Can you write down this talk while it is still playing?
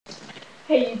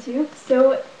Hey YouTube,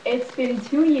 so it's been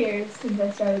 2 years since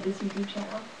I started this YouTube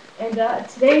channel, and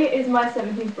today is my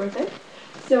 17th birthday.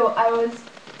 So I was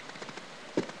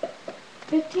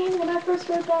 15 when I first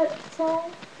wrote that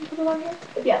song and put it on here?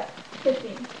 Yeah,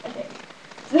 15, I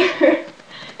think.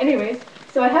 Anyways,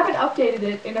 so I haven't updated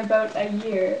it in about a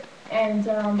year, and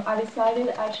I decided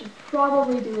I should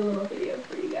probably do a little video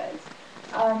for you guys.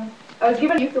 I was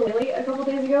given a ukulele a couple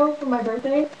days ago for my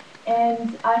birthday,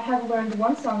 and I have learned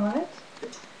one song on it.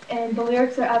 And the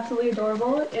lyrics are absolutely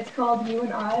adorable. It's called You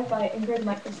and I by Ingrid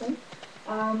Michealson.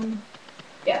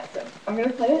 Yeah, so I'm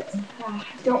gonna play it.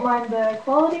 Don't mind the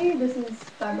quality, this is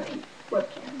by my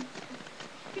webcam.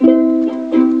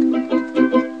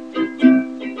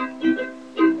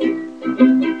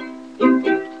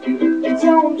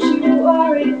 Don't you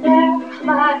worry there,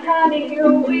 my honey,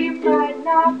 we might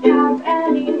not have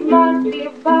any money,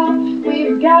 but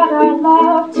we've got our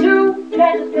love to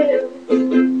pay the bills.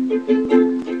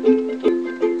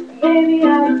 Maybe I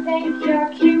think you're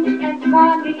cute and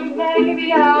funny.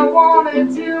 Maybe I wanna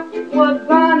do what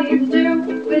bunnies do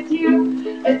with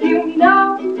you, if you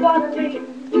know what I mean.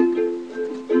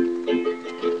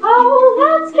 Oh,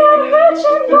 let's get rich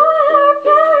and buy our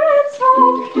parents'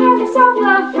 home and some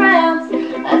of friends.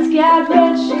 Let's get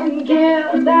rich and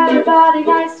give everybody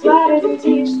nice sweaters and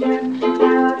teach them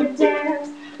how to dance.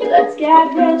 Let's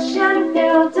get rich and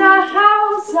build a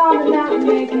house on the mountain,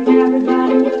 making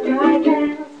everybody look like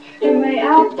ants. And way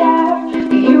out there,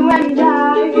 you and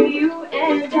I, you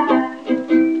and I.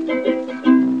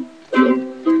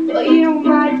 Well, you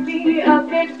might be a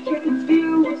bit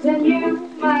confused and you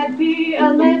might be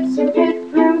a little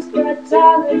bit bruised, but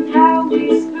darling, how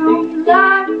we spoon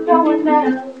like no one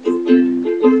else.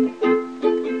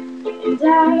 And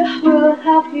I will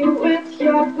help you with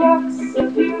your books,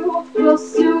 if you will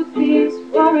soothe these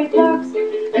worried looks,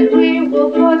 and we will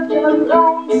put the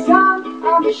lonesome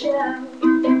on the shelf.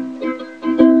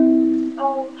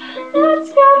 Oh, let's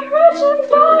get rich and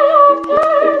buy our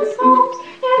parents' homes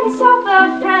in south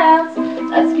of France.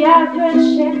 Let's get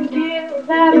rich and give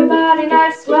everybody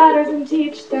nice sweaters and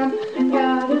teach them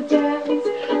how to dance.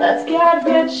 Let's get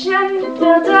rich and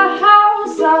build a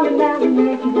house on the mountain,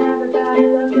 making everybody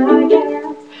look like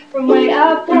ants. From way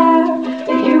up there,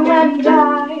 you and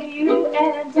I, you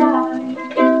and I.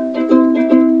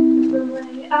 From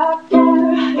way up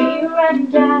there, you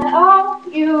and I, oh,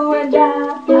 you and I.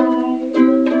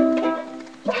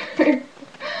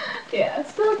 Yeah,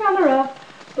 still kind of rough,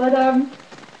 but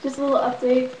just a little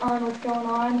update on what's going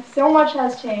on. So much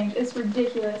has changed. It's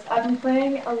ridiculous. I've been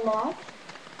playing a lot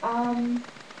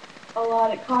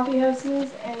at coffee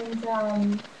houses and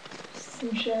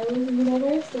some shows and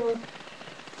whatever. So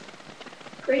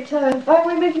great to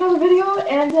finally make another video,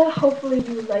 and hopefully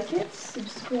you like it.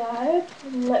 Subscribe.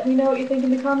 Let me know what you think in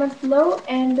the comments below,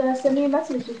 and send me a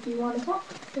message if you want to talk.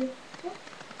 So, yeah,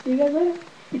 see you guys later.